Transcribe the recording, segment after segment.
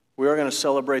We are going to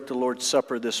celebrate the Lord's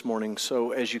Supper this morning.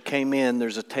 So as you came in,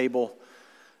 there's a table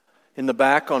in the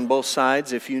back on both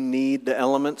sides. If you need the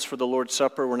elements for the Lord's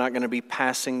Supper, we're not going to be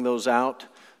passing those out.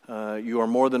 You are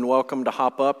more than welcome to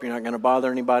hop up. You're not going to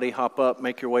bother anybody. Hop up,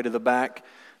 make your way to the back,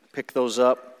 pick those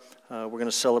up. We're going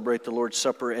to celebrate the Lord's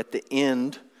Supper at the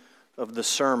end of the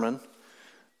sermon.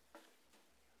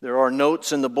 There are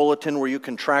notes in the bulletin where you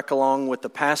can track along with the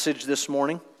passage this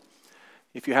morning.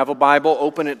 If you have a Bible,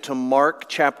 open it to Mark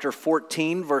chapter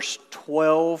 14, verse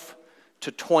 12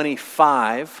 to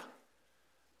 25.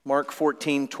 Mark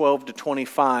 14, 12 to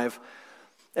 25.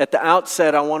 At the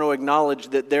outset, I want to acknowledge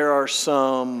that there are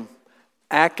some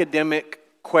academic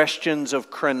questions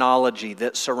of chronology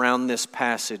that surround this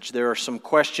passage. There are some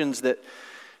questions that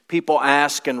people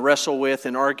ask and wrestle with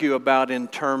and argue about in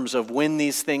terms of when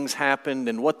these things happened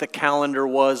and what the calendar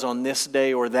was on this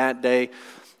day or that day.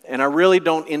 And I really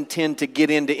don't intend to get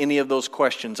into any of those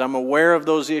questions. I'm aware of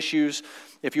those issues.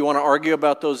 If you want to argue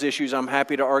about those issues, I'm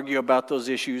happy to argue about those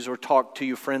issues or talk to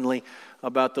you friendly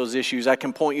about those issues. I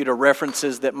can point you to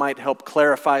references that might help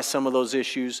clarify some of those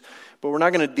issues, but we're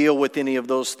not going to deal with any of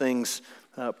those things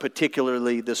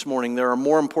particularly this morning. There are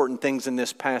more important things in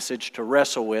this passage to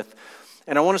wrestle with.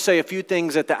 And I want to say a few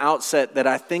things at the outset that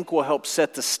I think will help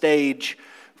set the stage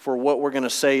for what we're going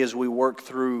to say as we work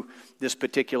through this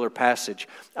particular passage.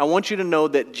 I want you to know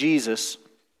that Jesus,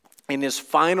 in his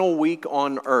final week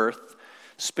on earth,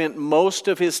 spent most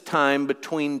of his time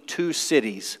between two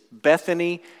cities,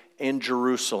 Bethany and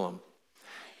Jerusalem.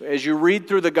 As you read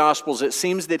through the Gospels, it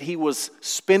seems that he was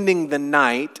spending the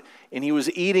night and he was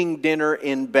eating dinner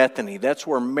in Bethany. That's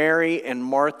where Mary and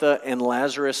Martha and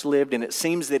Lazarus lived, and it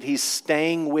seems that he's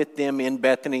staying with them in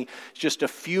Bethany, just a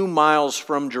few miles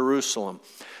from Jerusalem.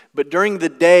 But during the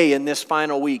day in this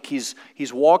final week, he's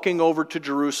walking over to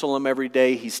Jerusalem every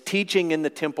day. He's teaching in the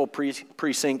temple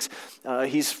precincts.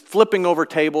 He's flipping over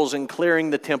tables and clearing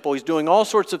the temple. He's doing all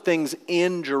sorts of things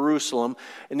in Jerusalem.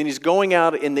 And then he's going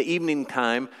out in the evening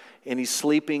time and he's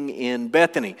sleeping in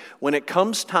Bethany. When it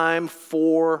comes time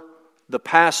for the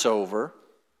Passover,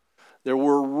 there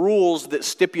were rules that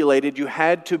stipulated you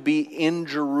had to be in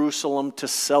Jerusalem to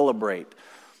celebrate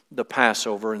the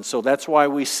Passover. And so that's why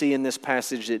we see in this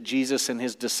passage that Jesus and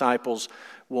his disciples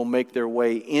will make their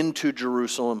way into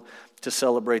Jerusalem to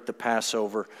celebrate the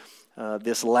Passover,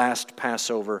 this last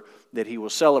Passover that he will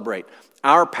celebrate.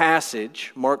 Our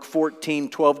passage, Mark 14,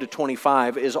 12 to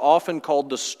 25, is often called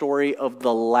the story of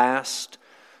the Last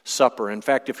Supper. In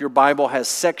fact, if your Bible has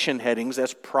section headings,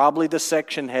 that's probably the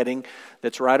section heading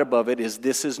that's right above it,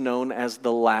 this is known as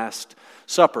the Last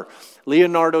Supper.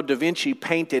 Leonardo da Vinci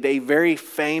painted a very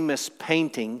famous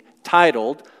painting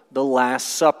titled The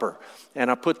Last Supper. And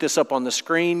I put this up on the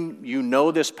screen. You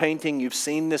know this painting. You've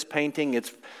seen this painting.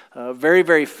 It's very,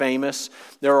 very famous.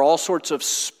 There are all sorts of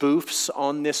spoofs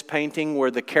on this painting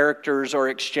where the characters are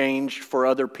exchanged for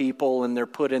other people and they're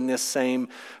put in this same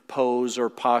pose or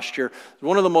posture.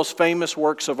 One of the most famous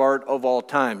works of art of all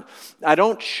time. I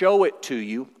don't show it to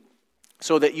you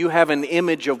so that you have an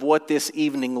image of what this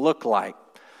evening looked like.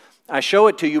 I show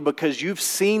it to you because you've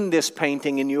seen this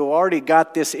painting and you've already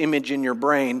got this image in your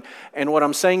brain. And what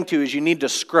I'm saying to you is you need to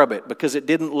scrub it because it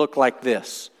didn't look like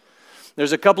this.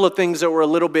 There's a couple of things that were a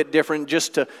little bit different.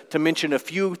 Just to mention a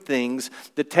few things,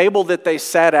 the table that they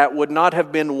sat at would not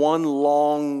have been one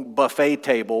long buffet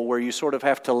table where you sort of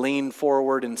have to lean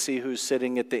forward and see who's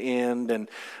sitting at the end, and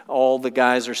all the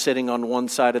guys are sitting on one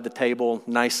side of the table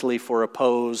nicely for a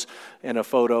pose and a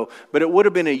photo. But it would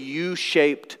have been a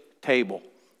U-shaped table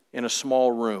in a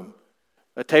small room.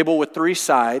 A table with three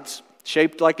sides,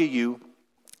 shaped like a U.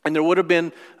 And there would have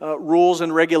been rules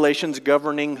and regulations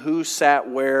governing who sat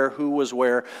where, who was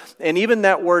where. And even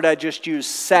that word I just used,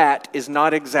 sat, is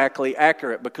not exactly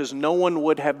accurate because no one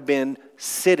would have been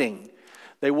sitting.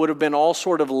 They would have been all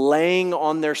sort of laying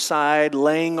on their side,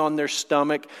 laying on their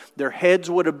stomach. Their heads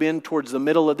would have been towards the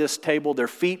middle of this table. Their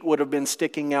feet would have been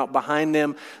sticking out behind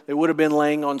them. They would have been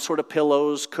laying on sort of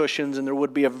pillows, cushions, and there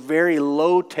would be a very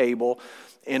low table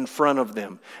in front of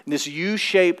them. And this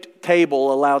U-shaped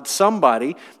table allowed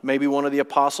somebody, maybe one of the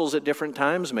apostles at different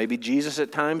times, maybe Jesus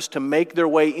at times, to make their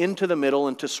way into the middle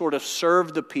and to sort of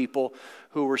serve the people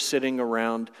who were sitting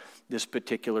around this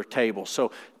particular table.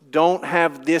 So don't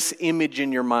have this image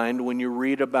in your mind when you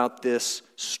read about this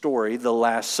story, the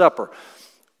Last Supper.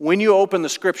 When you open the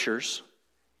Scriptures,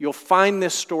 you'll find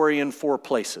this story in four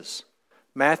places.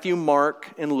 Matthew,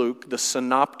 Mark, and Luke, the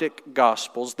synoptic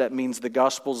Gospels. That means the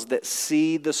Gospels that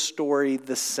see the story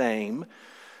the same.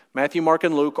 Matthew, Mark,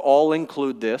 and Luke all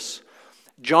include this.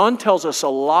 John tells us a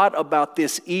lot about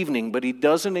this evening, but he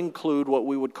doesn't include what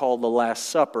we would call the Last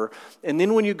Supper. And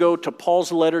then when you go to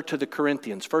Paul's letter to the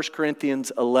Corinthians, 1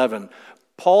 Corinthians 11,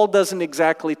 Paul doesn't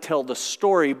exactly tell the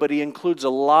story, but he includes a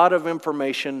lot of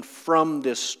information from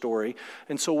this story.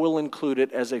 And so we'll include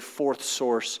it as a fourth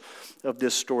source of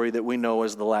this story that we know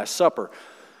as the Last Supper.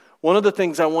 One of the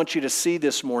things I want you to see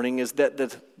this morning is that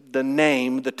the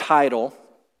name, the title,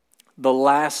 the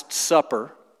Last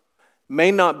Supper, may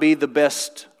not be the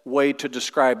best way to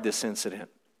describe this incident.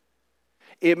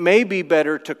 It may be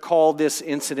better to call this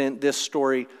incident, this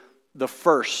story, the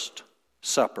First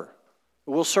Supper.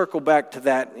 We'll circle back to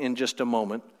that in just a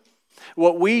moment.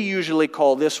 What we usually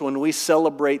call this when we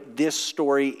celebrate this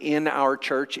story in our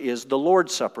church is the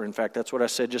Lord's Supper. In fact, that's what I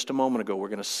said just a moment ago. We're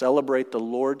going to celebrate the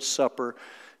Lord's Supper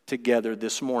together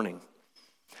this morning.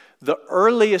 The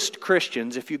earliest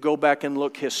Christians, if you go back and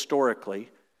look historically,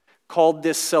 called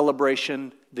this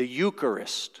celebration the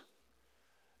Eucharist.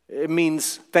 It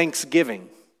means thanksgiving.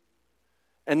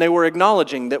 And they were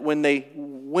acknowledging that when they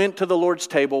went to the Lord's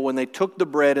table, when they took the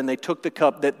bread and they took the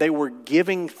cup, that they were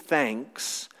giving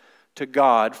thanks to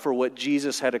God for what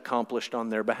Jesus had accomplished on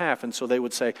their behalf. And so they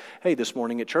would say, hey, this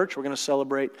morning at church, we're going to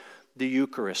celebrate the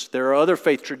Eucharist. There are other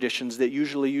faith traditions that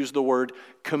usually use the word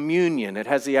communion. It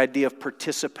has the idea of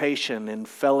participation and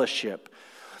fellowship.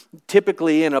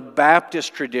 Typically, in a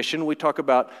Baptist tradition, we talk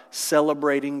about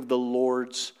celebrating the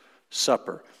Lord's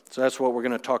Supper. So that's what we're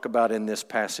going to talk about in this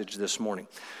passage this morning.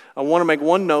 I want to make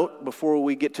one note before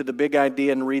we get to the big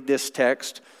idea and read this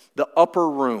text. The upper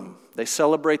room. They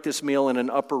celebrate this meal in an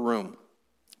upper room.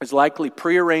 It's likely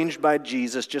prearranged by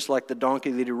Jesus, just like the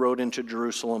donkey that he rode into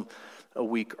Jerusalem a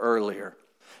week earlier.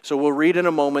 So we'll read in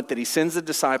a moment that he sends the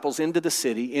disciples into the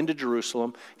city, into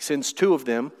Jerusalem. He sends two of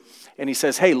them. And he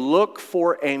says, hey, look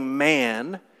for a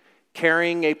man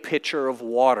carrying a pitcher of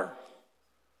water.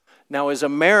 Now, as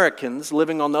Americans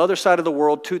living on the other side of the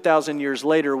world 2,000 years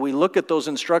later, we look at those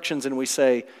instructions and we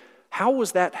say, how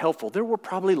was that helpful? There were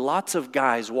probably lots of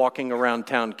guys walking around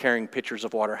town carrying pitchers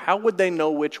of water. How would they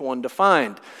know which one to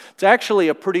find? It's actually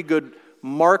a pretty good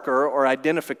marker or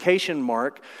identification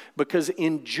mark because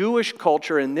in Jewish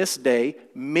culture in this day,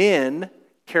 men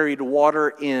carried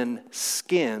water in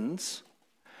skins,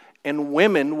 and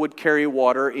women would carry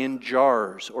water in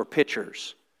jars or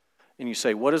pitchers. And you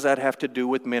say, what does that have to do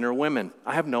with men or women?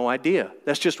 I have no idea.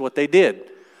 That's just what they did.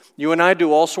 You and I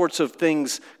do all sorts of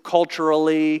things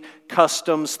culturally,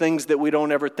 customs, things that we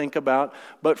don't ever think about.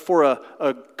 But for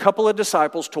a couple of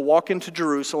disciples to walk into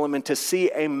Jerusalem and to see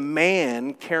a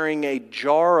man carrying a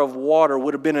jar of water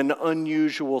would have been an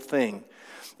unusual thing.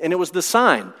 And it was the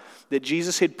sign that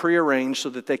Jesus had prearranged so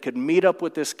that they could meet up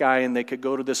with this guy and they could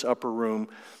go to this upper room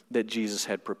that Jesus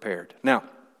had prepared. Now,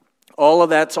 all of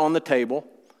that's on the table.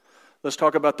 Let's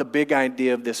talk about the big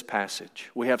idea of this passage.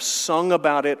 We have sung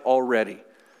about it already.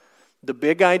 The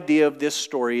big idea of this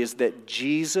story is that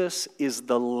Jesus is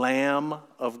the Lamb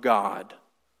of God.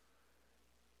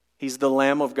 He's the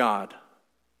Lamb of God.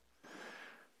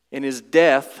 And his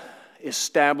death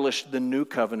established the new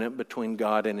covenant between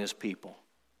God and his people.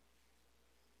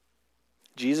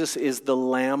 Jesus is the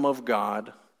Lamb of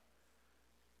God.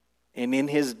 And in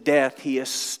his death, he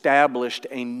established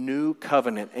a new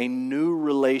covenant, a new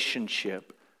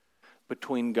relationship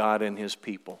between God and his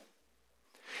people.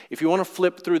 If you want to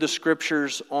flip through the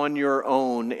scriptures on your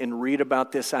own and read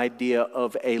about this idea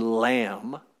of a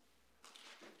lamb,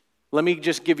 let me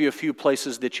just give you a few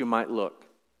places that you might look.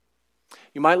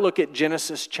 You might look at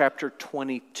Genesis chapter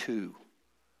 22,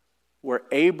 where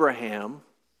Abraham,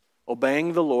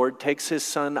 obeying the Lord, takes his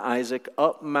son Isaac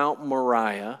up Mount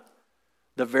Moriah,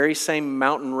 the very same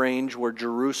mountain range where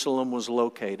Jerusalem was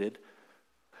located.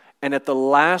 And at the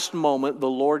last moment, the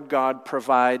Lord God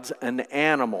provides an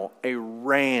animal, a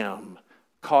ram,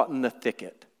 caught in the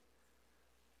thicket.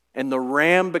 And the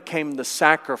ram became the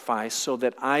sacrifice so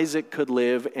that Isaac could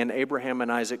live and Abraham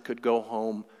and Isaac could go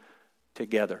home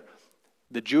together.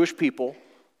 The Jewish people,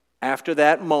 after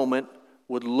that moment,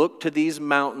 would look to these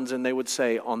mountains and they would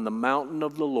say, on the mountain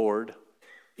of the Lord,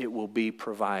 it will be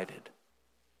provided.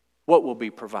 What will be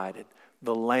provided?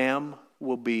 The lamb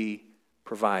will be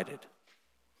provided.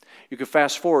 You could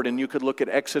fast forward and you could look at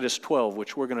Exodus 12,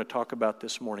 which we're going to talk about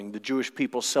this morning. The Jewish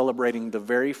people celebrating the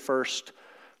very first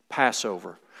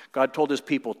Passover. God told his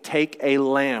people, take a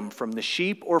lamb from the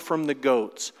sheep or from the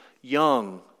goats,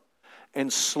 young,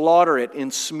 and slaughter it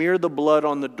and smear the blood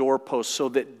on the doorpost so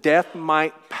that death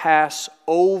might pass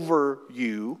over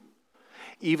you,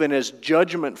 even as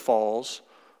judgment falls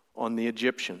on the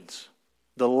Egyptians.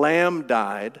 The lamb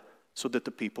died so that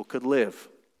the people could live.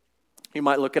 You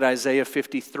might look at Isaiah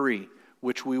 53,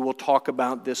 which we will talk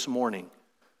about this morning.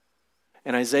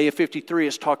 And Isaiah 53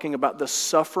 is talking about the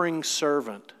suffering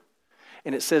servant.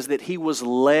 And it says that he was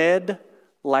led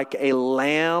like a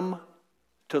lamb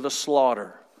to the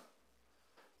slaughter.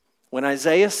 When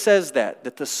Isaiah says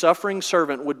that the suffering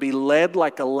servant would be led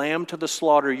like a lamb to the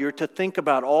slaughter, you're to think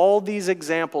about all these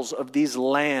examples of these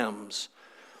lambs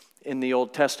in the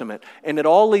Old Testament. And it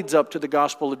all leads up to the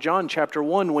Gospel of John, chapter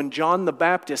 1, when John the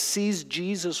Baptist sees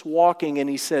Jesus walking and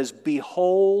he says,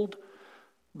 "Behold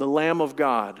the Lamb of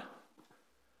God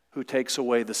who takes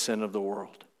away the sin of the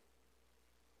world."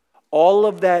 All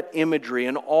of that imagery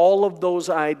and all of those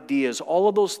ideas, all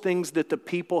of those things that the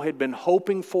people had been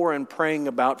hoping for and praying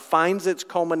about finds its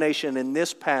culmination in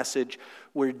this passage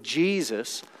where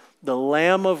Jesus, the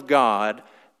Lamb of God,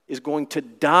 is going to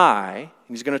die.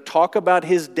 He's going to talk about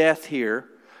his death here.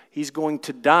 He's going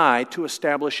to die to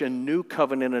establish a new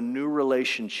covenant, a new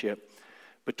relationship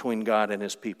between God and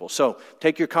his people. So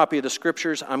take your copy of the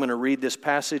scriptures. I'm going to read this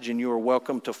passage, and you are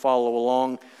welcome to follow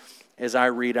along as I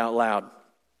read out loud.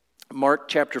 Mark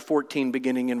chapter 14,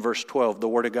 beginning in verse 12, the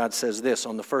Word of God says this: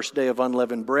 "On the first day of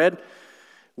unleavened bread,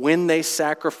 when they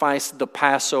sacrificed the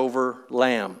Passover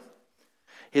lamb,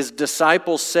 his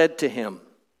disciples said to him,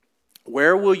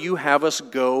 'Where will you have us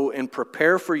go and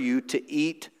prepare for you to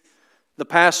eat the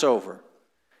Passover?'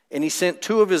 And he sent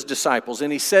two of his disciples,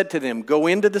 and he said to them, 'Go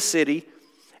into the city,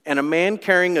 and a man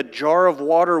carrying a jar of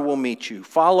water will meet you.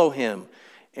 Follow him.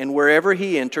 And wherever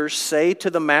he enters, say to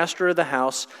the master of the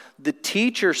house, the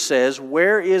teacher says,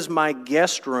 where is my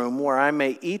guest room where I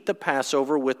may eat the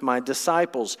Passover with my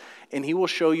disciples? And he will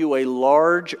show you a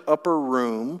large upper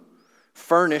room,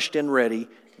 furnished and ready.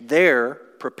 There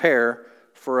prepare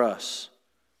for us.'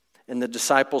 And the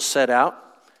disciples set out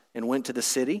and went to the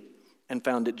city and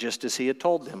found it just as he had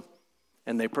told them.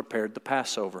 And they prepared the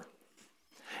Passover.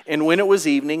 And when it was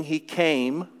evening, he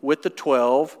came with the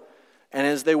 12, and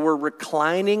as they were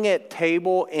reclining at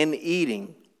table and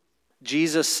eating,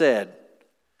 Jesus said,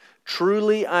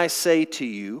 'Truly I say to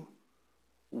you,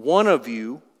 one of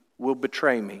you will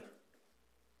betray me,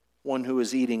 one who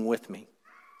is eating with me.'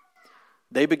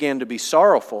 They began to be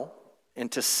sorrowful and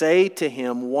to say to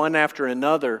him one after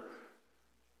another,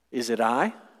 'Is it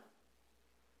I?'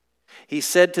 He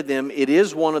said to them, 'It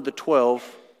is one of the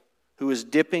 12 who is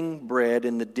dipping bread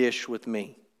in the dish with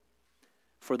me.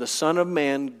 For the Son of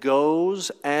Man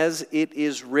goes as it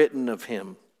is written of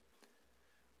him.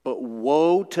 But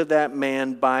woe to that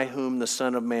man by whom the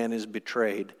Son of Man is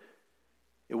betrayed.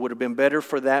 It would have been better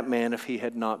for that man if he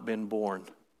had not been born.'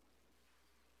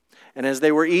 And as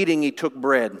they were eating, he took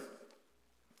bread,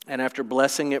 and after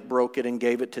blessing it, broke it and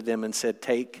gave it to them and said,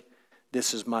 'Take,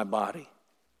 this is my body.'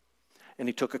 And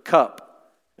he took a cup,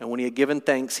 and when he had given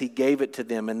thanks, he gave it to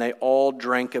them, and they all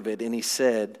drank of it. And he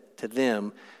said to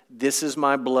them, 'This is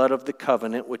my blood of the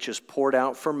covenant, which is poured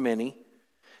out for many.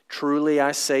 Truly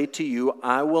I say to you,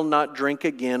 I will not drink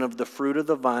again of the fruit of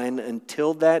the vine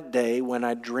until that day when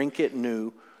I drink it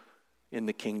new in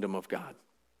the kingdom of God.'"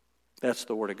 That's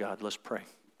the word of God. Let's pray.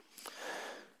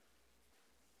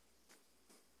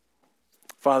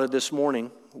 Father, this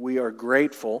morning we are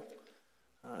grateful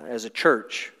as a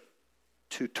church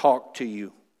to talk to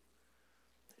you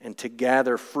and to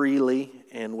gather freely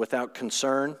and without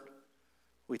concern.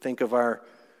 We think of our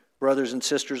brothers and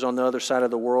sisters on the other side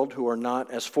of the world who are not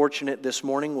as fortunate this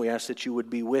morning. We ask that you would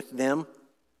be with them.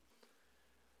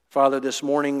 Father, this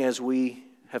morning as we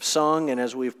have sung and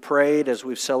as we've prayed, as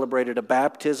we've celebrated a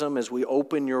baptism, as we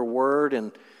open your word,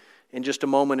 and in just a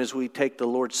moment as we take the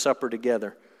Lord's Supper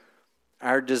together,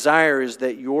 our desire is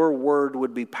that your word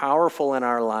would be powerful in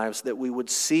our lives, that we would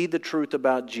see the truth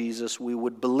about Jesus, we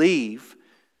would believe,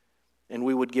 and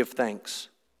we would give thanks.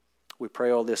 We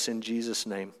pray all this in Jesus'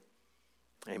 name.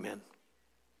 Amen.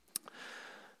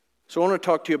 So I want to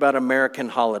talk to you about American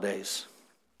holidays.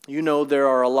 You know there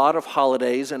are a lot of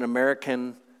holidays in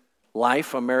American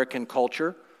life, American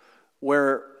culture,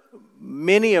 where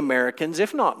many Americans,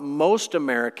 if not most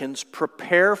Americans,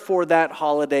 prepare for that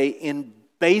holiday in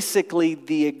basically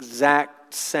the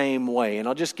exact same way. And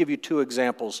I'll just give you two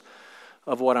examples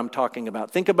of what I'm talking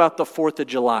about. Think about the 4th of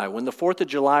July. When the 4th of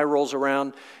July rolls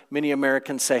around, many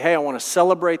Americans say, hey, I want to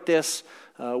celebrate this.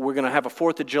 We're going to have a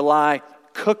 4th of July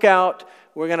cookout.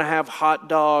 We're going to have hot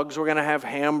dogs. We're going to have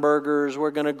hamburgers.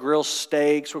 We're going to grill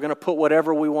steaks. We're going to put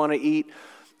whatever we want to eat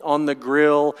on the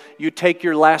grill. You take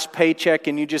your last paycheck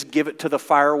and you just give it to the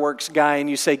fireworks guy and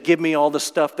you say, give me all the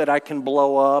stuff that I can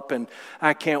blow up, and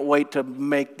I can't wait to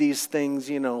make these things,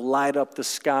 light up the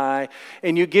sky.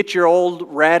 And you get your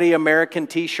old ratty American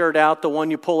t-shirt out, the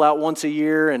one you pull out once a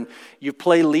year, and you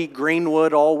play Lee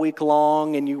Greenwood all week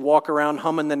long, and you walk around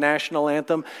humming the national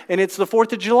anthem. And it's the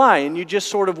 4th of July, and you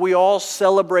just we all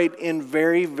celebrate in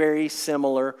very, very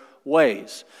similar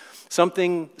ways.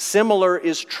 Something similar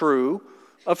is true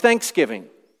of Thanksgiving.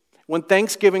 When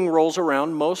Thanksgiving rolls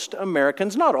around, most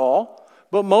Americans, not all,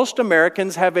 but most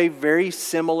Americans have a very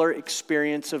similar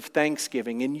experience of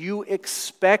Thanksgiving, and you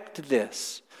expect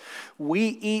this. We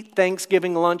eat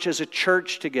Thanksgiving lunch as a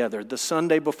church together the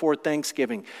Sunday before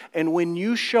Thanksgiving, and when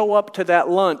you show up to that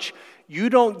lunch, you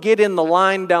don't get in the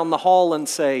line down the hall and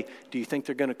say, do you think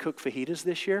they're going to cook fajitas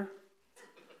this year?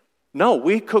 No,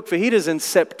 we cook fajitas in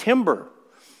September.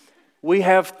 We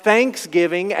have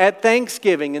Thanksgiving at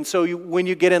Thanksgiving. And so when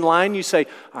you get in line, you say,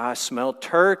 I smell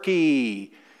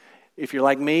turkey. If you're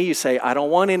like me, you say, I don't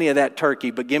want any of that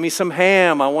turkey, but give me some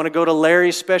ham. I want to go to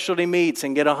Larry's Specialty Meats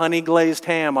and get a honey glazed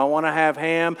ham. I want to have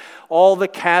ham, all the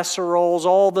casseroles,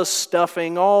 all the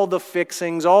stuffing, all the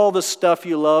fixings, all the stuff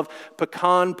you love,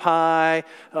 pecan pie,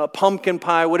 pumpkin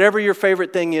pie, whatever your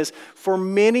favorite thing is. For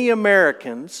many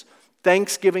Americans,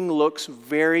 Thanksgiving looks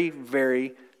very,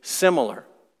 very similar.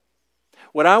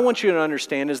 What I want you to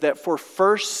understand is that for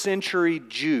first century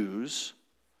Jews,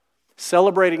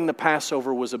 celebrating the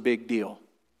Passover was a big deal.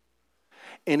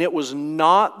 And it was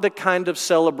not the kind of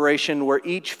celebration where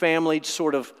each family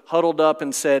sort of huddled up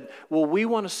and said, well, we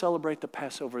want to celebrate the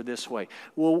Passover this way.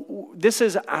 Well, this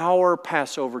is our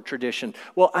Passover tradition.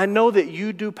 Well, I know that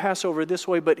you do Passover this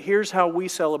way, but here's how we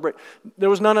celebrate. There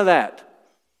was none of that.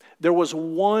 There was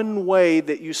one way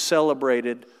that you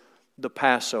celebrated the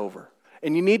Passover.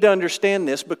 And you need to understand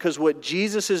this because what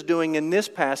Jesus is doing in this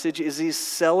passage is he's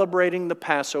celebrating the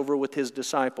Passover with his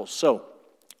disciples. So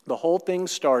the whole thing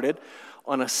started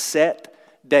on a set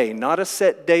day, not a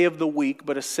set day of the week,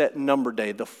 but a set number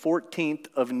day, the 14th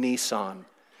of Nisan,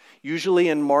 usually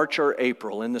in March or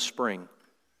April in the spring.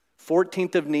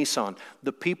 14th of Nisan.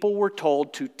 The people were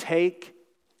told to take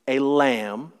a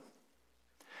lamb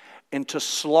and to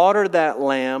slaughter that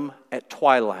lamb at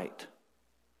twilight.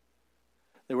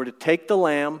 They were to take the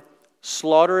lamb,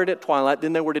 slaughter it at twilight,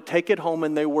 then they were to take it home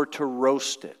and they were to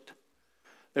roast it.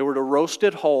 They were to roast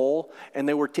it whole, and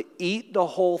they were to eat the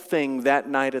whole thing that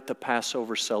night at the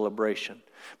Passover celebration.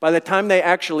 By the time they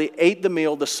actually ate the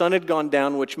meal, the sun had gone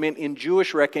down, which meant in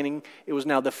Jewish reckoning, it was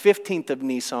now the 15th of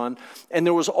Nisan, and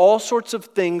there was all sorts of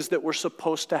things that were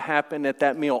supposed to happen at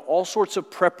that meal, all sorts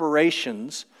of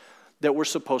preparations that were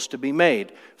supposed to be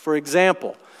made. For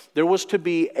example, there was to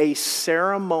be a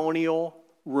ceremonial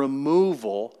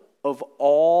removal of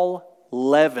all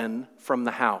leaven from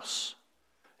the house.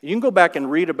 You can go back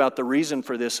and read about the reason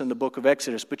for this in the book of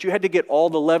Exodus, but you had to get all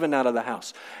the leaven out of the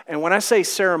house. And when I say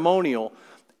ceremonial,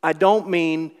 I don't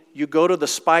mean you go to the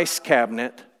spice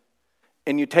cabinet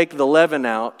and you take the leaven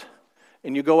out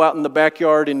and you go out in the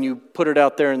backyard and you put it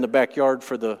out there in the backyard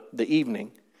for the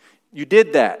evening. You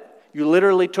did that. You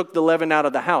literally took the leaven out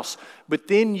of the house. But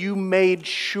then you made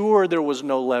sure there was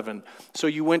no leaven. So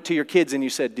you went to your kids and you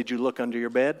said, did you look under your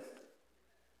bed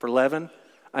for leaven?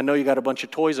 I know you got a bunch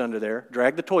of toys under there.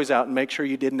 Drag the toys out and make sure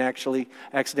you didn't actually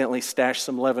accidentally stash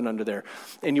some leaven under there.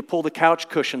 And you pull the couch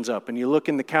cushions up and you look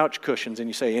in the couch cushions and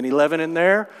you say, any leaven in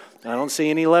there? I don't see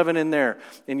any leaven in there.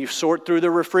 And you sort through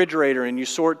the refrigerator and you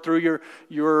sort through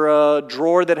your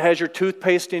drawer that has your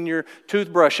toothpaste and your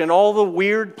toothbrush and all the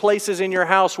weird places in your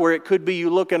house where it could be. You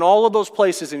look in all of those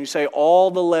places and you say,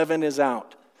 all the leaven is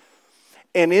out.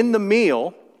 And in the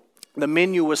meal, the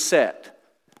menu was set.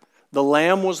 The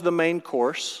lamb was the main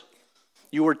course.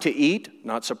 You were to eat,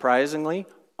 not surprisingly,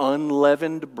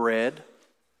 unleavened bread.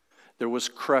 There was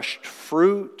crushed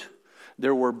fruit.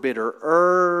 There were bitter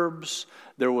herbs.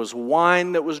 There was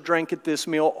wine that was drank at this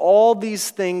meal. All these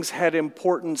things had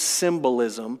important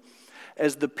symbolism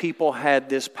as the people had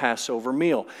this Passover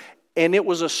meal. And it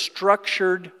was a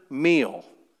structured meal.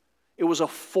 It was a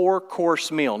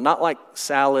 4-course meal, not like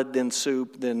salad, then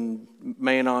soup, then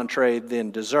main entree,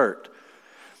 then dessert.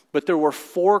 But there were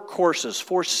 4 courses,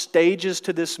 4 stages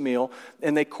to this meal,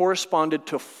 and they corresponded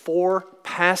to 4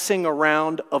 passing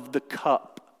around of the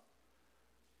cup.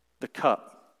 The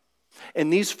cup.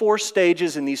 And these 4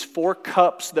 stages and these 4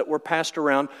 cups that were passed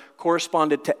around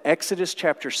corresponded to Exodus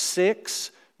chapter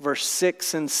 6, verse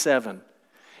 6 and 7.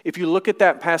 If you look at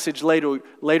that passage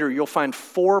later, you'll find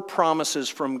 4 promises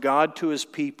from God to his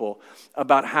people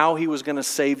about how he was going to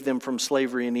save them from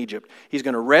slavery in Egypt. He's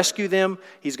going to rescue them,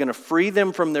 he's going to free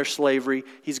them from their slavery,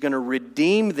 he's going to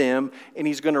redeem them, and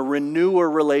he's going to renew a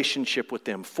relationship with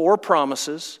them. 4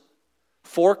 promises,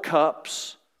 4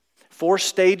 cups, 4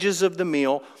 stages of the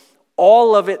meal,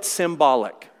 all of it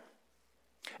symbolic.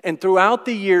 And throughout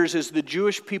the years, as the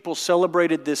Jewish people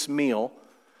celebrated this meal,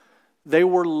 they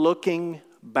were looking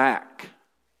back.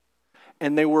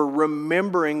 And they were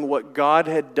remembering what God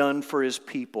had done for his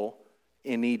people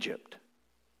in Egypt.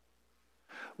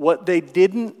 What they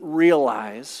didn't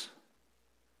realize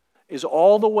is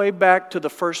all the way back to the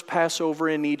first Passover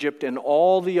in Egypt and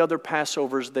all the other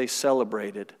Passovers they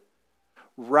celebrated,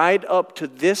 right up to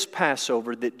this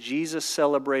Passover that Jesus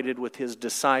celebrated with his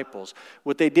disciples.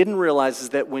 What they didn't realize is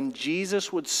that when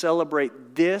Jesus would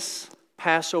celebrate this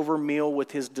Passover meal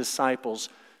with his disciples,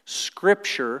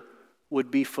 Scripture would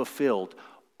be fulfilled.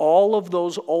 All of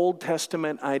those Old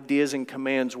Testament ideas and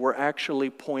commands were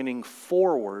actually pointing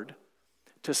forward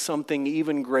to something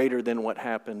even greater than what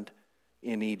happened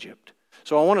in Egypt.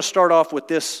 So I want to start off with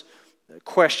this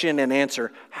question and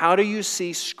answer. How do you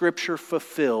see Scripture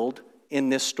fulfilled in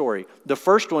this story? The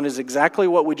first one is exactly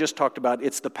what we just talked about.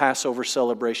 It's the Passover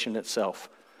celebration itself.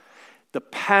 The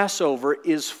Passover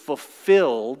is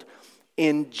fulfilled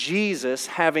in Jesus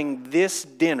having this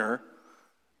dinner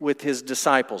with his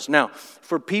disciples. Now,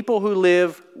 for people who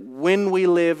live when we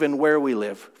live and where we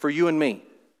live, for you and me,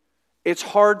 it's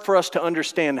hard for us to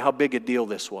understand how big a deal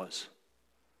this was.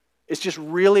 It's just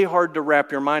really hard to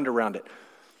wrap your mind around it.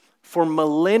 For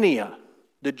millennia,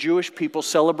 the Jewish people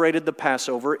celebrated the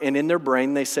Passover, and in their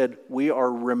brain they said, we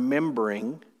are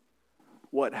remembering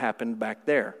what happened back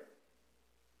there.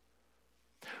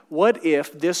 What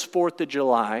if this 4th of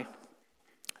July,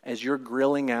 as you're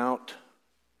grilling out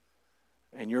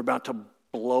and you're about to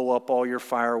blow up all your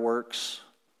fireworks,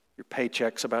 your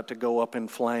paycheck's about to go up in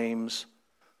flames,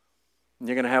 and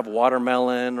you're going to have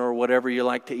watermelon or whatever you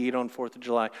like to eat on 4th of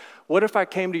July. What if I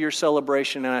came to your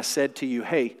celebration and I said to you,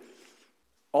 hey,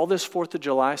 all this 4th of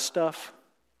July stuff,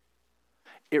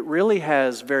 it really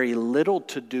has very little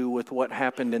to do with what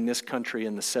happened in this country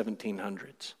in the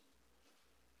 1700s.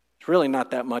 It's really not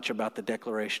that much about the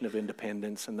Declaration of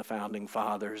Independence and the Founding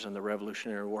Fathers and the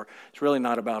Revolutionary War. It's really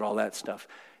not about all that stuff.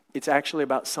 It's actually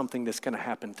about something that's going to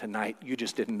happen tonight. You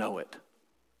just didn't know it.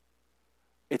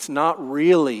 It's not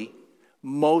really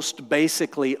most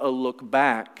basically a look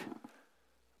back,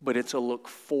 but it's a look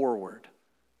forward.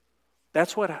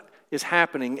 That's what is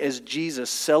happening as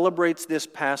Jesus celebrates this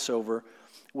Passover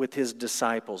with his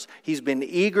disciples. He's been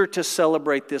eager to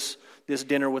celebrate this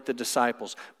dinner with the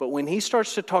disciples. But when he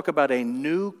starts to talk about a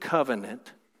new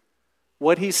covenant,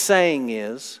 what he's saying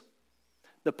is,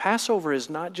 the Passover is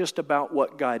not just about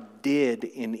what God did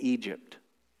in Egypt.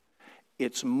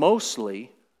 It's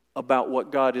mostly about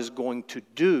what God is going to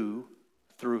do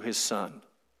through his Son.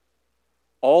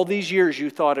 All these years you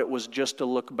thought it was just a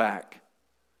look back.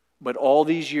 But all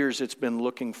these years it's been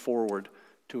looking forward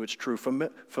to its true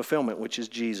fulfillment, which is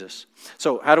Jesus.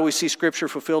 So how do we see Scripture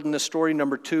fulfilled in this story?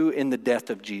 Number 2, in the death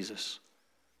of Jesus.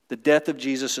 The death of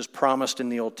Jesus is promised in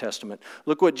the Old Testament.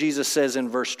 Look what Jesus says in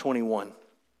verse 21.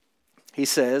 He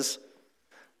says,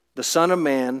 the Son of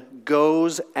Man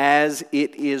goes as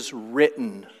it is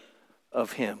written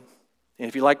of him. And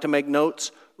if you like to make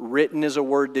notes, written is a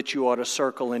word that you ought to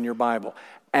circle in your Bible.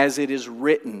 As it is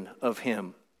written of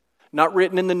him. Not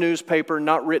written in the newspaper,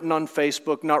 not written on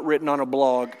Facebook, not written on a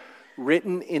blog.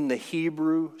 Written in the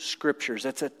Hebrew Scriptures.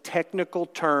 That's a technical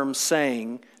term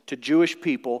saying to Jewish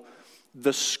people,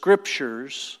 the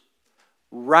Scriptures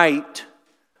write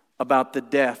about the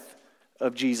death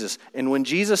of Jesus. And when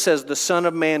Jesus says the Son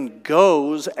of Man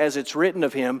goes as it's written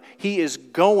of him, he is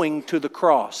going to the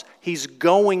cross. He's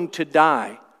going to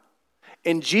die.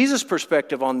 And Jesus'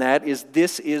 perspective on that is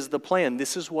this is the plan.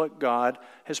 This is what God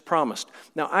has promised.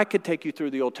 Now, I could take you through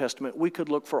the Old Testament. We could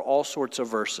look for all sorts of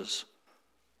verses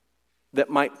that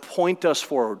might point us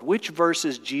forward. Which verse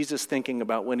is Jesus thinking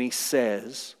about when he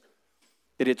says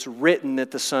that it's written that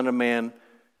the Son of Man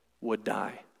would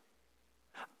die?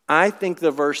 I think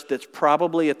the verse that's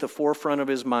probably at the forefront of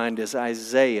his mind is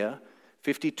Isaiah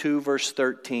 52, verse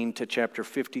 13 to chapter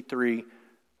 53,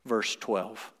 verse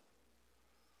 12.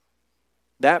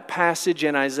 That passage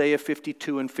in Isaiah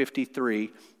 52 and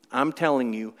 53, I'm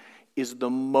telling you, is the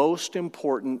most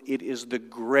important. It is the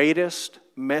greatest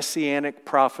messianic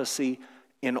prophecy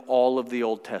in all of the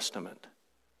Old Testament.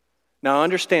 Now,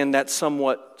 understand that's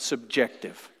somewhat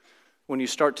subjective when you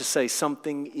start to say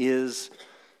something is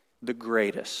the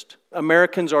greatest.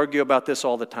 Americans argue about this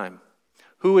all the time.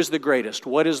 Who is the greatest?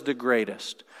 What is the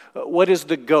greatest? What is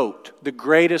the GOAT? The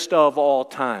greatest of all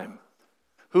time.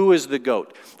 Who is the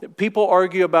GOAT? People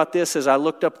argue about this. As I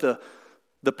looked up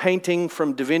the painting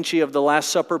from Da Vinci of the Last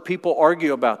Supper, people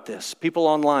argue about this. People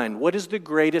online. What is the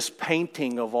greatest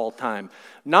painting of all time?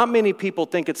 Not many people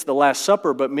think it's the Last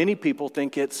Supper, but many people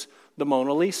think it's the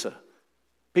Mona Lisa.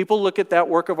 People look at that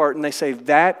work of art and they say,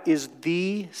 that is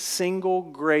the single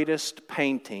greatest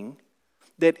painting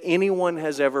that anyone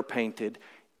has ever painted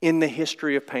in the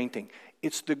history of painting.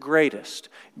 It's the greatest.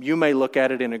 You may look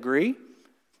at it and agree.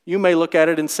 You may look at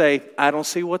it and say, I don't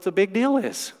see what the big deal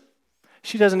is.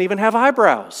 She doesn't even have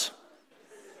eyebrows.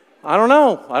 I don't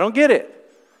know. I don't get it.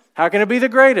 How can it be the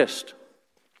greatest?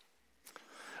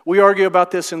 We argue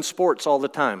about this in sports all the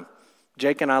time.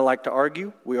 Jake and I like to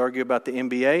argue. We argue about the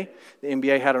NBA. The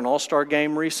NBA had an all-star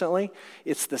game recently.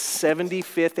 It's the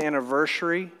 75th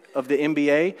anniversary of the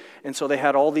NBA, and so they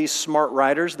had all these smart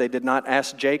writers. They did not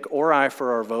ask Jake or I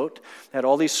for our vote. They had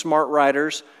all these smart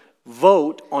writers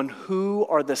vote on who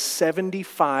are the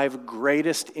 75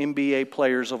 greatest NBA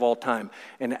players of all time.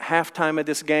 And at halftime of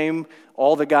this game,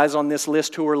 all the guys on this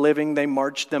list who were living, they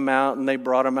marched them out and they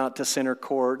brought them out to center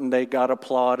court and they got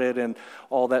applauded and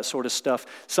all that sort of stuff.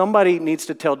 Somebody needs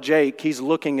to tell Jake, he's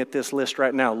looking at this list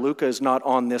right now. Luka is not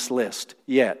on this list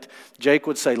yet. Jake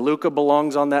would say Luka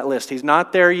belongs on that list. He's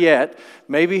not there yet.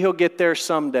 Maybe he'll get there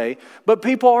someday. But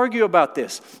people argue about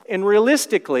this. And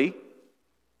realistically,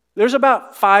 there's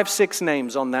about 5-6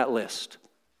 names on that list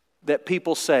that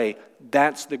people say,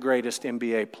 that's the greatest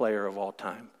NBA player of all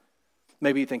time.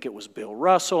 Maybe you think it was Bill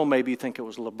Russell. Maybe you think it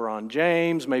was LeBron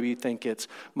James. Maybe you think it's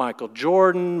Michael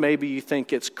Jordan. Maybe you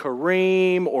think it's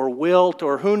Kareem or Wilt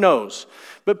or who knows.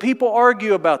 But people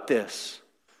argue about this.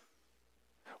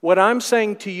 What I'm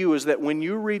saying to you is that when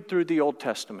you read through the Old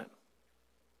Testament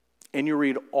and you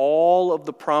read all of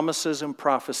the promises and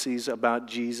prophecies about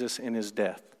Jesus and his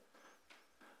death,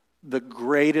 the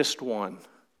greatest one,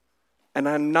 and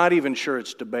I'm not even sure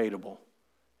it's debatable,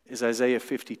 is Isaiah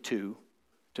 52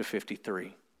 to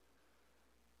 53.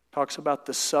 Talks about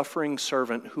the suffering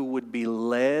servant who would be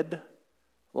led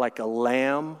like a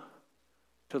lamb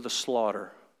to the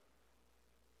slaughter.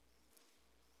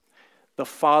 The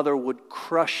Father would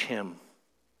crush him.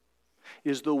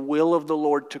 It is the will of the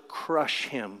Lord to crush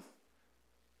him,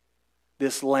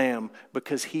 this lamb,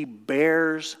 because he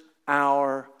bears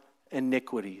our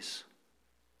iniquities.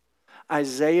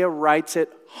 Isaiah writes it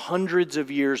hundreds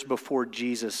of years before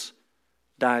Jesus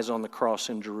dies on the cross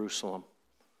in Jerusalem.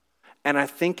 And I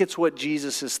think it's what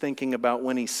Jesus is thinking about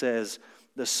when he says,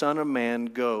 the Son of Man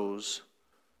goes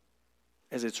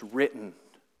as it's written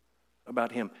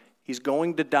about him. He's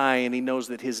going to die, and he knows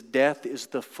that his death is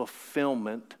the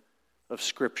fulfillment of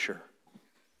Scripture.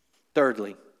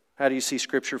 Thirdly, how do you see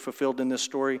Scripture fulfilled in this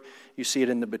story? You see it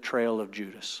in the betrayal of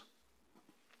Judas.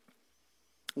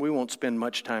 We won't spend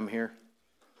much time here.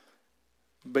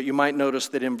 But you might notice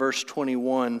that in verse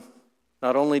 21,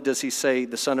 not only does he say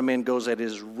the Son of Man goes as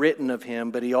is written of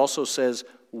him, but he also says,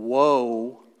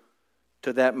 woe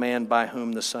to that man by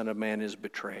whom the Son of Man is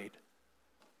betrayed.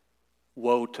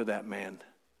 Woe to that man.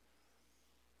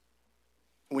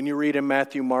 When you read in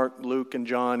Matthew, Mark, Luke, and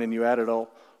John, and you add it all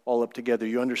up together,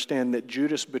 you understand that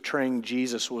Judas betraying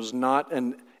Jesus was not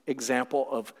an example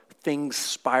of things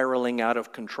spiraling out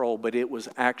of control, but it was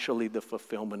actually the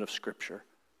fulfillment of Scripture.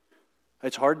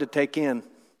 It's hard to take in,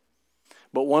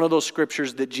 but one of those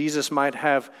scriptures that Jesus might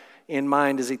have in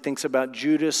mind as he thinks about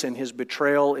Judas and his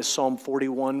betrayal is Psalm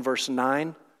 41, verse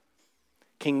 9.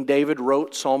 King David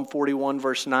wrote Psalm 41,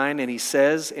 verse 9, and he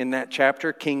says in that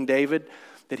chapter, King David,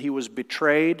 that he was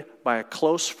betrayed by a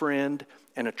close friend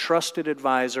and a trusted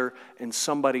advisor and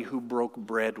somebody who broke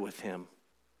bread with him.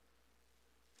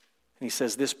 And he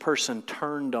says, this person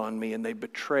turned on me and they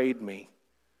betrayed me.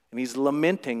 And he's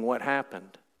lamenting what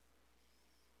happened.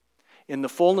 In the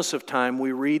fullness of time,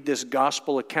 we read this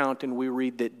gospel account and we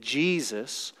read that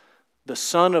Jesus, the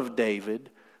son of David,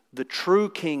 the true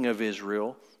king of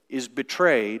Israel, is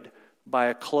betrayed by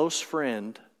a close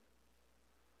friend,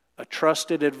 a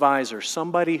trusted advisor,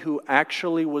 somebody who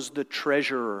actually was the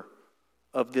treasurer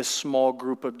of this small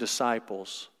group of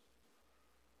disciples,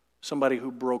 somebody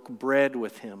who broke bread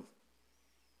with him.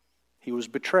 He was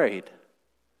betrayed.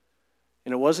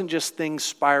 And it wasn't just things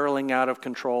spiraling out of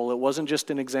control. It wasn't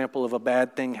just an example of a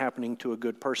bad thing happening to a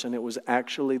good person. It was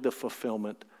actually the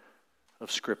fulfillment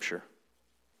of Scripture.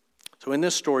 So in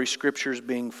this story, Scripture is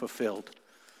being fulfilled.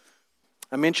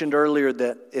 I mentioned earlier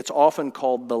that it's often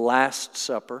called the Last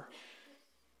Supper.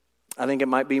 I think it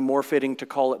might be more fitting to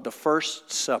call it the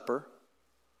First Supper,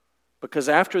 because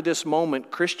after this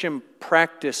moment, Christian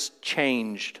practice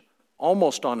changed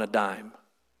almost on a dime.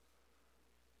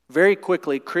 Very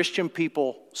quickly, Christian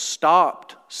people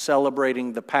stopped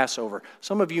celebrating the Passover.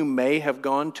 Some of you may have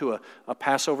gone to a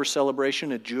Passover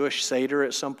celebration, a Jewish Seder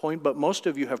at some point, but most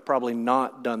of you have probably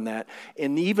not done that.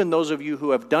 And even those of you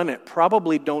who have done it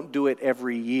probably don't do it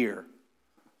every year.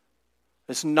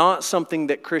 It's not something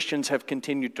that Christians have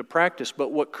continued to practice,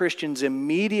 but what Christians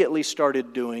immediately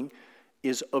started doing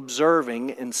is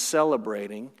observing and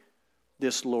celebrating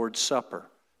this Lord's Supper.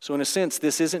 So in a sense,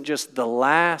 this isn't just the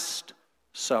last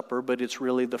supper, but it's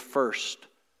really the first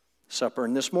supper.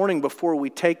 And this morning, before we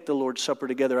take the Lord's Supper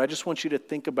together, I just want you to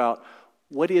think about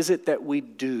what is it that we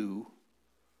do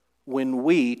when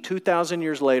we, 2,000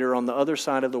 years later, on the other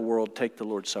side of the world, take the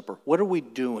Lord's Supper. What are we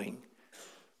doing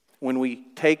when we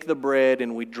take the bread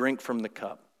and we drink from the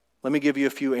cup? Let me give you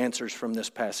a few answers from this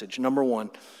passage. Number one,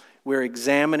 we're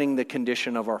examining the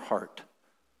condition of our heart.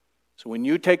 So when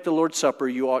you take the Lord's Supper,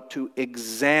 you ought to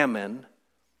examine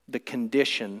the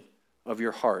condition of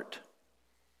your heart.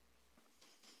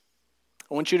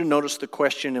 I want you to notice the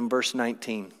question in verse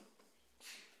 19.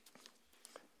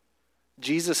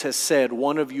 Jesus has said,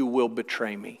 one of you will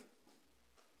betray me.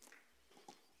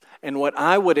 And what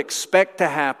I would expect to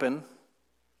happen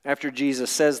after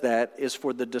Jesus says that is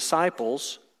for the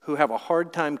disciples who have a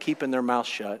hard time keeping their mouth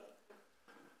shut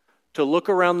to look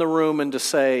around the room and to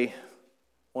say,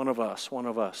 one of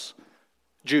us.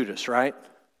 Judas, right?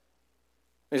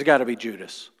 It's got to be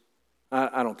Judas.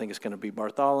 I don't think it's going to be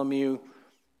Bartholomew.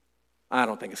 I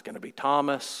don't think it's going to be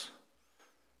Thomas.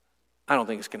 I don't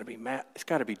think it's going to be Matt. It's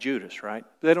got to be Judas, right?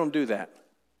 They don't do that.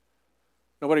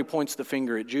 Nobody points the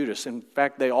finger at Judas. In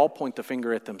fact, they all point the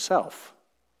finger at themselves.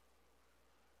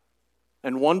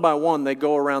 And one by one, they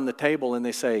go around the table and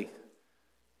they say,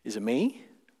 is it me?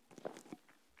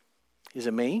 Is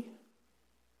it me?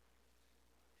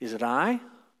 Is it I?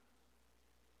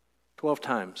 12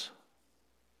 times.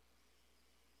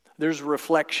 There's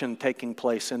reflection taking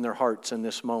place in their hearts in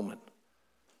this moment.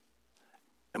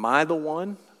 Am I the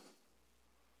one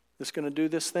that's going to do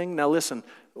this thing? Now listen,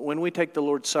 when we take the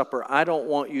Lord's Supper, I don't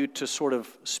want you to sort of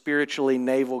spiritually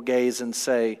navel gaze and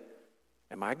say,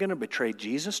 am I going to betray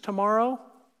Jesus tomorrow?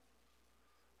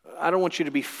 I don't want you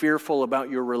to be fearful about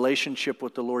your relationship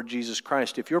with the Lord Jesus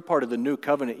Christ. If you're part of the new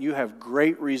covenant, you have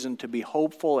great reason to be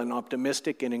hopeful and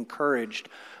optimistic and encouraged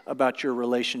about your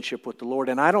relationship with the Lord.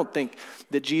 And I don't think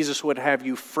that Jesus would have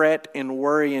you fret and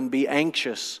worry and be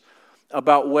anxious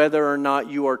about whether or not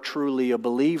you are truly a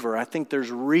believer. I think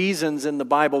there's reasons in the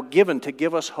Bible given to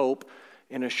give us hope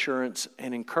and assurance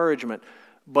and encouragement.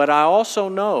 But I also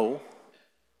know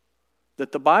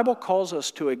that the Bible calls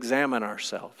us to examine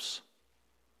ourselves.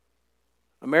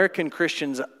 American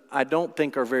Christians, I don't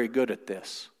think, are very good at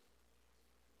this.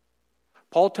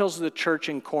 Paul tells the church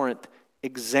in Corinth,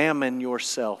 examine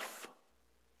yourself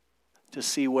to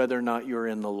see whether or not you're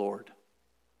in the Lord.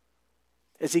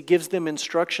 As he gives them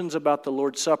instructions about the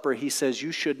Lord's Supper, he says,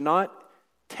 you should not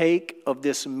take of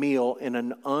this meal in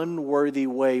an unworthy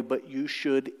way, but you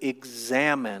should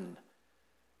examine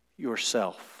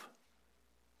yourself.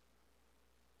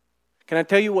 Can I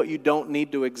tell you what you don't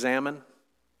need to examine?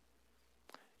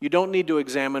 You don't need to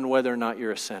examine whether or not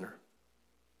you're a sinner.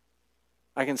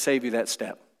 I can save you that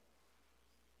step.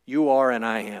 You are and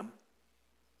I am.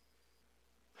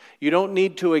 You don't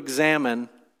need to examine,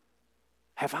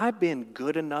 have I been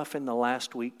good enough in the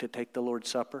last week to take the Lord's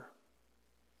Supper?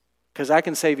 Because I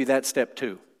can save you that step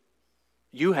too.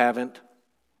 You haven't,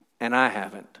 and I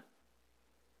haven't.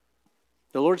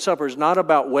 The Lord's Supper is not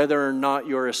about whether or not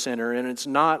you're a sinner, and it's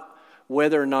not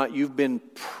whether or not you've been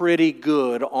pretty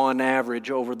good on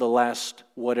average over the last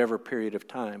whatever period of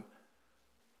time.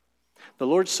 The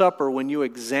Lord's Supper, when you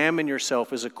examine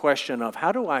yourself, is a question of,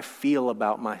 how do I feel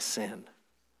about my sin?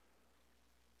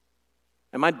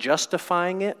 Am I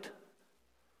justifying it?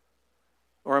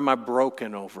 Or am I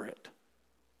broken over it?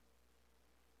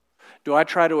 Do I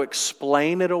try to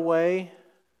explain it away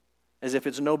as if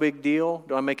it's no big deal?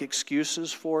 Do I make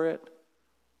excuses for it?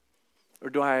 Or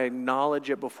do I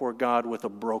acknowledge it before God with a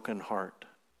broken heart?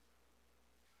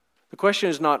 The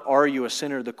question is not, are you a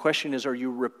sinner? The question is, are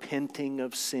you repenting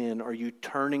of sin? Are you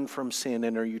turning from sin?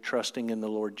 And are you trusting in the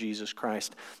Lord Jesus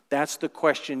Christ? That's the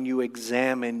question you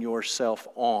examine yourself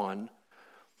on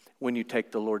when you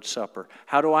take the Lord's Supper.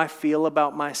 How do I feel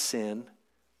about my sin?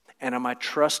 And am I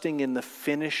trusting in the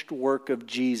finished work of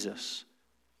Jesus?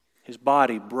 His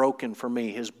body broken for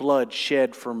me, His blood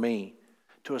shed for me,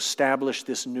 to establish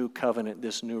this new covenant,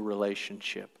 this new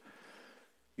relationship.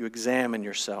 You examine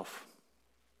yourself.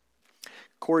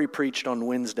 Corey preached on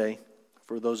Wednesday,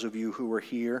 for those of you who were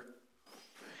here.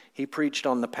 He preached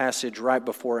on the passage right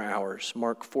before ours,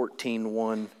 Mark 14,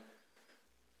 1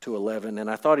 to 11, and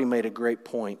I thought he made a great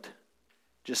point.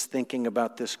 just thinking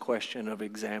about this question of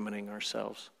examining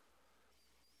ourselves.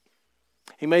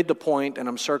 He made the point, and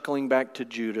I'm circling back to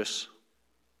Judas.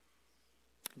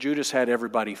 Judas had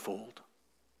everybody fooled.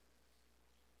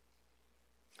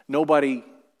 Nobody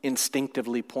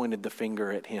instinctively pointed the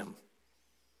finger at him.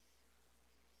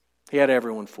 He had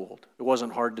everyone fooled. It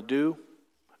wasn't hard to do,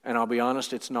 and I'll be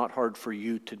honest, it's not hard for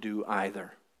you to do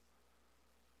either.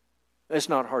 It's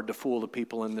not hard to fool the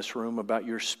people in this room about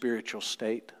your spiritual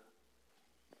state.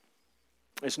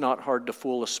 It's not hard to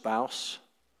fool a spouse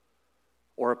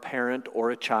or a parent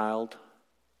or a child.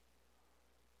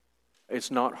 It's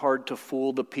not hard to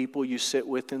fool the people you sit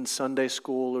with in Sunday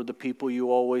school or the people you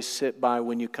always sit by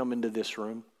when you come into this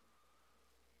room.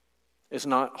 It's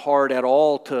not hard at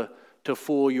all to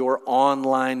fool your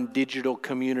online digital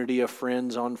community of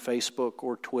friends on Facebook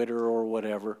or Twitter or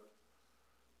whatever.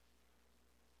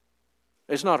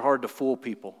 It's not hard to fool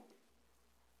people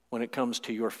when it comes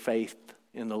to your faith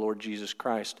in the Lord Jesus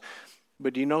Christ.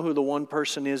 But do you know who the one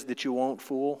person is that you won't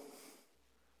fool?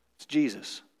 It's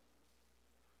Jesus.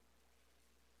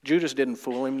 Judas didn't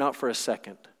fool him, not for a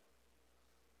second.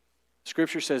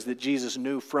 Scripture says that Jesus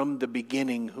knew from the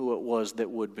beginning who it was that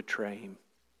would betray him.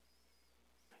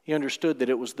 He understood that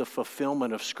it was the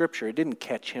fulfillment of Scripture. It didn't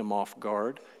catch him off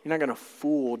guard. You're not going to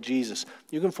fool Jesus.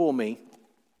 You can fool me.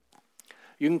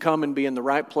 You can come and be in the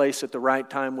right place at the right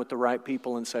time with the right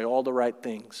people and say all the right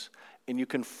things. And you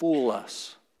can fool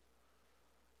us.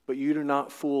 But you do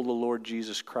not fool the Lord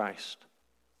Jesus Christ.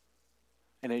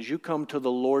 And as you come to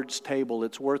the Lord's table,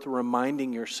 it's worth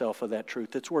reminding yourself of that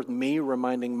truth. It's worth me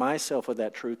reminding myself of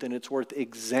that truth. And it's worth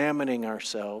examining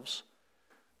ourselves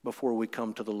before we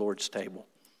come to the Lord's table.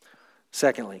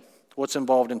 Secondly, what's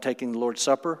involved in taking the Lord's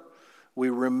Supper? We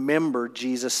remember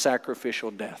Jesus'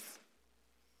 sacrificial death.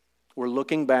 We're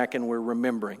looking back and we're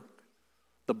remembering.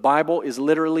 The Bible is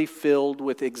literally filled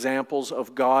with examples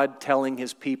of God telling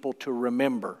His people to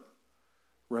remember.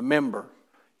 Remember.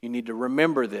 You need to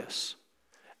remember this.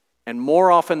 And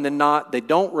more often than not, they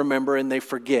don't remember and they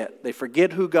forget. They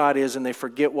forget who God is and they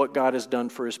forget what God has done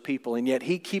for His people. And yet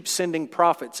He keeps sending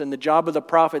prophets. And the job of the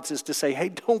prophets is to say, hey,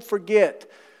 don't forget.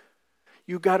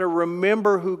 You've got to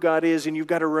remember who God is and you've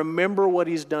got to remember what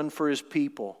He's done for His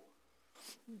people.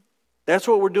 That's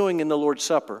what we're doing in the Lord's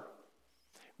Supper.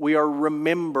 We are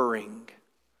remembering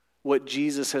what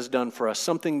Jesus has done for us.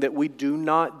 Something that we do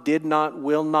not, did not,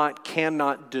 will not,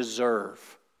 cannot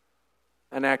deserve.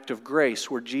 An act of grace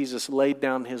where Jesus laid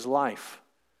down His life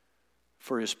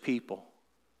for His people.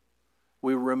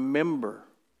 We remember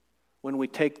when we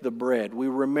take the bread. We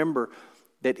remember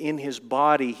that in His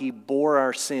body He bore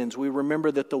our sins. We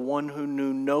remember that the one who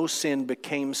knew no sin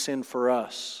became sin for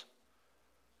us.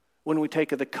 When we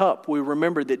take of the cup, we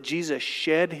remember that Jesus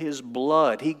shed His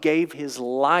blood. He gave His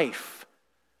life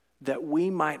that we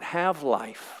might have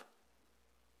life.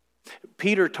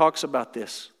 Peter talks about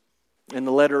this in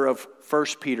the letter of 1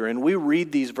 Peter, and we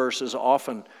read these verses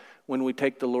often when we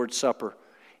take the Lord's Supper.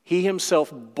 He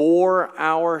Himself bore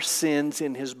our sins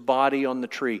in His body on the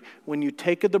tree. When you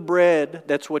take of the bread,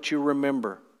 that's what you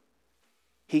remember.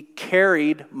 He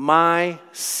carried my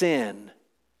sin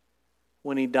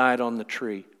when He died on the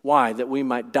tree. Why? That we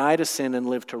might die to sin and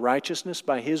live to righteousness.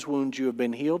 By His wounds you have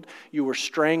been healed. You were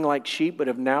straying like sheep, but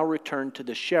have now returned to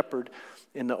the shepherd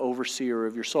and the overseer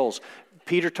of your souls.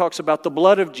 Peter talks about the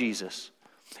blood of Jesus.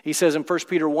 He says in 1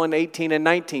 Peter 1:18 and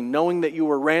 19, knowing that you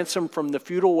were ransomed from the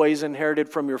futile ways inherited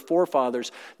from your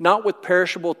forefathers, not with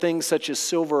perishable things such as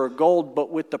silver or gold,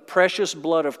 but with the precious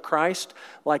blood of Christ,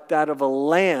 like that of a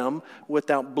lamb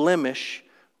without blemish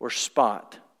or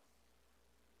spot.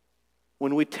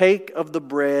 When we take of the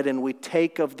bread and we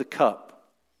take of the cup,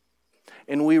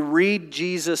 and we read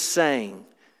Jesus saying,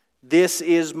 this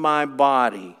is my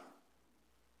body,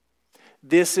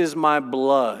 this is my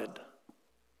blood.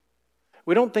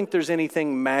 We don't think there's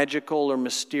anything magical or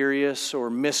mysterious or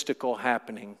mystical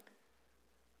happening.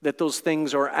 That those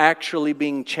things are actually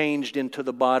being changed into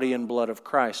the body and blood of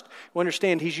Christ. We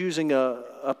understand He's using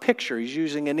a picture. He's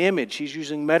using an image. He's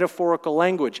using metaphorical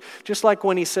language. Just like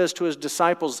when He says to His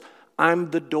disciples,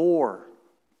 I'm the door.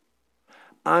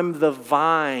 I'm the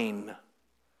vine.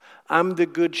 I'm the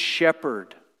good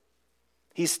shepherd.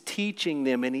 He's teaching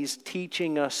them and He's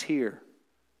teaching us here.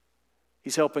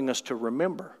 He's helping us to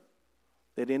remember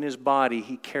that in His body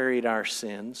He carried our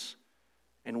sins,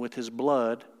 and with His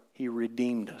blood He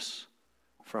redeemed us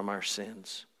from our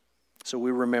sins. So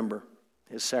we remember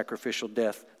His sacrificial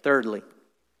death. Thirdly,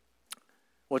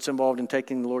 what's involved in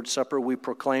taking the Lord's Supper? We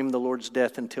proclaim the Lord's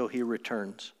death until He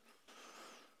returns.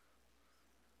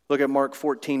 Look at Mark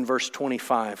 14, verse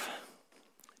 25.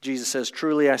 Jesus says,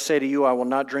 "Truly I say to you, I will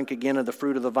not drink again of the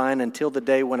fruit of the vine until the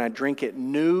day when I drink it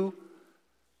new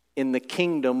in the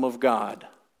kingdom of God."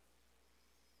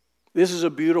 This is a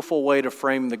beautiful way to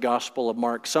frame the Gospel of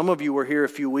Mark. Some of you were here a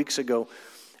few weeks ago.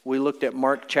 We looked at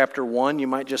Mark chapter 1. You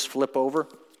might just flip over.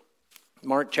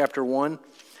 Mark chapter 1,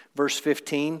 verse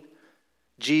 15.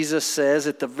 Jesus says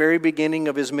at the very beginning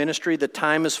of his ministry, the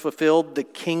time is fulfilled, the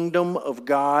kingdom of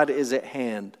God is at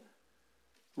hand.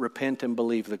 Repent and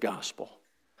believe the gospel.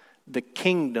 The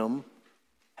kingdom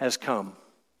has come.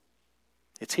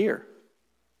 It's here.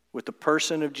 With the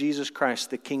person of Jesus Christ,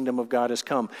 the kingdom of God has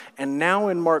come. And now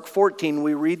in Mark 14,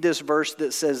 we read this verse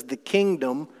that says the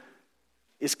kingdom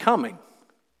is coming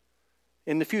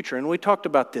in the future. And we talked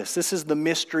about this. This is the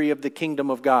mystery of the kingdom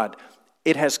of God.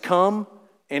 It has come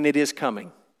and it is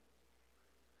coming.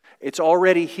 It's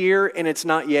already here and it's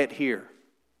not yet here.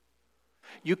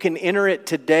 You can enter it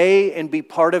today and be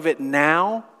part of it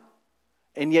now,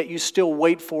 and yet you still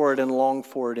wait for it and long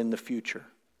for it in the future.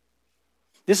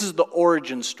 This is the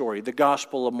origin story, the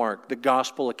Gospel of Mark, the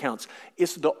Gospel accounts.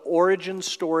 It's the origin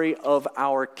story of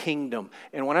our kingdom.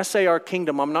 And when I say our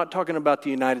kingdom, I'm not talking about the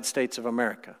United States of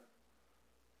America.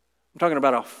 I'm talking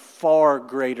about a far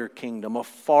greater kingdom, a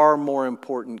far more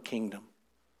important kingdom.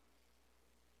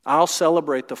 I'll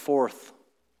celebrate the 4th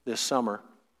this summer.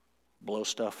 Blow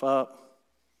stuff up,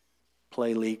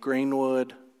 play Lee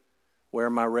Greenwood, wear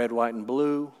my red, white, and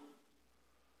blue.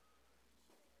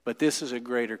 But this is a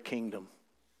greater kingdom.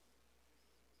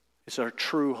 It's our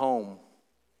true home.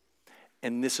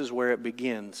 And this is where it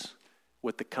begins,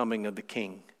 with the coming of the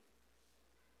King.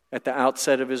 At the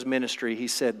outset of his ministry, he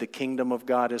said, the kingdom of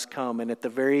God has come. And at the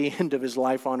very end of his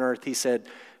life on earth, he said,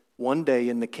 one day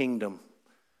in the kingdom,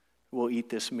 we'll eat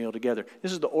this meal together.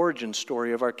 This is the origin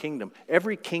story of our kingdom.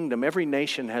 Every kingdom, every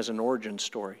nation has an origin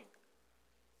story.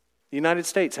 The United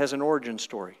States has an origin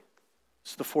story.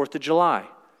 It's the 4th of July.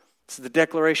 It's the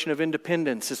Declaration of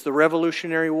Independence. It's the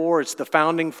Revolutionary War. It's the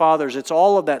Founding Fathers. It's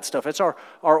all of that stuff. It's our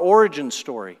origin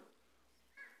story.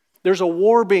 There's a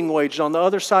war being waged on the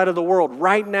other side of the world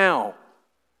right now.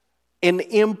 And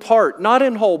in part, not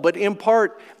in whole, but in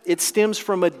part, it stems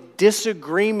from a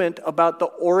disagreement about the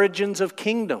origins of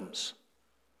kingdoms.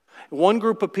 One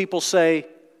group of people say,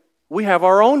 we have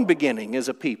our own beginning as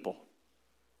a people.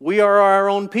 We are our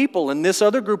own people. And this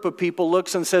other group of people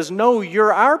looks and says, no,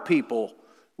 you're our people.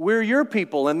 We're your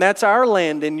people, and that's our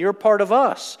land, and you're part of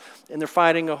us. And they're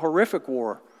fighting a horrific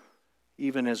war,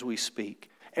 even as we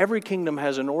speak. Every kingdom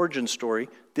has an origin story.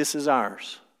 This is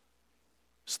ours.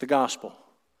 It's the gospel.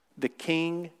 The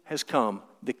King has come.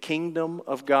 The kingdom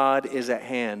of God is at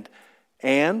hand.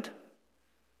 And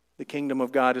the kingdom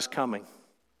of God is coming.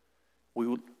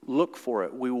 We look for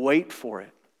it. We wait for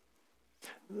it.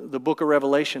 The book of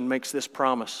Revelation makes this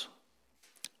promise.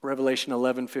 Revelation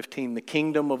 11:15, the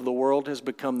kingdom of the world has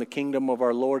become the kingdom of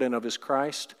our Lord and of his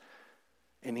Christ,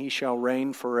 and he shall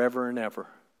reign forever and ever.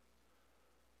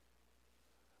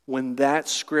 When that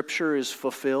scripture is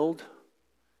fulfilled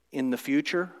in the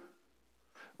future,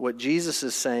 what Jesus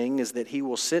is saying is that he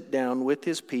will sit down with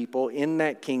his people in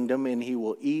that kingdom and he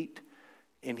will eat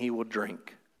and he will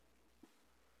drink.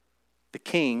 The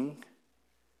king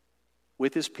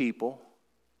with his people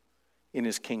in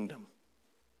his kingdom.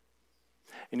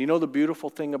 And you know the beautiful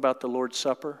thing about the Lord's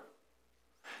Supper?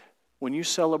 When you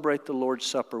celebrate the Lord's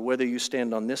Supper, whether you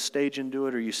stand on this stage and do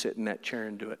it or you sit in that chair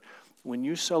and do it, when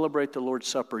you celebrate the Lord's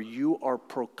Supper, you are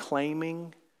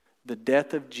proclaiming the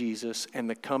death of Jesus and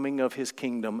the coming of his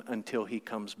kingdom until he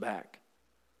comes back.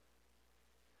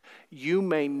 You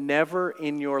may never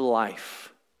in your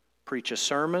life preach a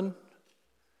sermon,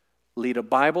 lead a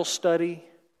Bible study,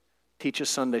 teach a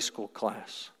Sunday school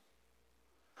class.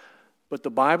 But the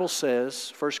Bible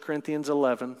says, 1 Corinthians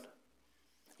 11,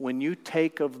 when you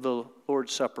take of the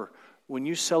Lord's Supper, when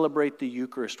you celebrate the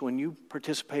Eucharist, when you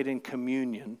participate in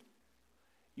communion,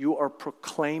 you are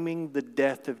proclaiming the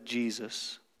death of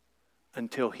Jesus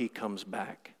until he comes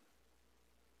back.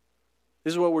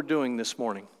 This is what we're doing this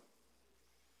morning.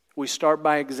 We start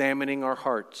by examining our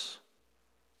hearts.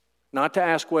 Not to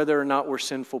ask whether or not we're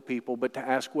sinful people, but to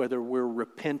ask whether we're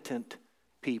repentant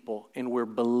people and we're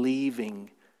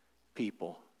believing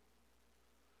people.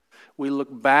 We look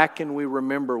back and we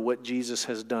remember what Jesus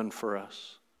has done for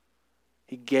us.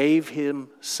 He gave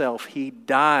himself. He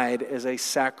died as a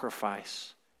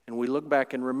sacrifice. And we look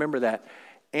back and remember that.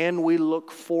 And we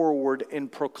look forward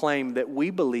and proclaim that we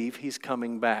believe he's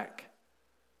coming back.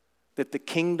 That the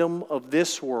kingdom of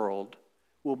this world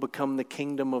will become the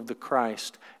kingdom of the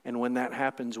Christ. And when that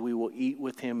happens, we will eat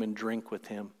with him and drink with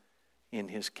him in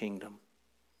his kingdom.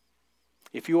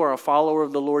 If you are a follower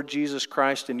of the Lord Jesus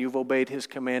Christ and you've obeyed His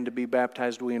command to be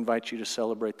baptized, we invite you to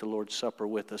celebrate the Lord's Supper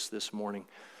with us this morning.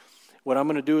 What I'm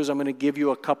going to do is I'm going to give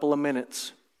you a couple of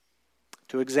minutes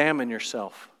to examine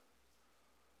yourself.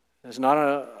 It's not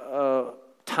a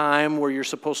time where you're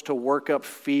supposed to work up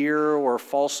fear or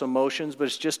false emotions, but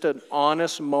it's just an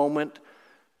honest moment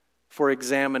for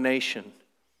examination.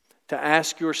 To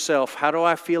ask yourself, how do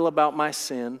I feel about my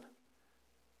sin?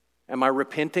 Am I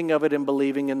repenting of it and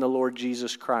believing in the Lord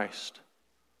Jesus Christ?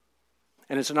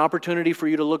 And it's an opportunity for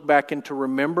you to look back and to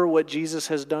remember what Jesus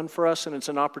has done for us, and it's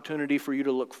an opportunity for you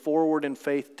to look forward in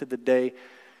faith to the day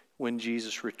when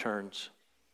Jesus returns.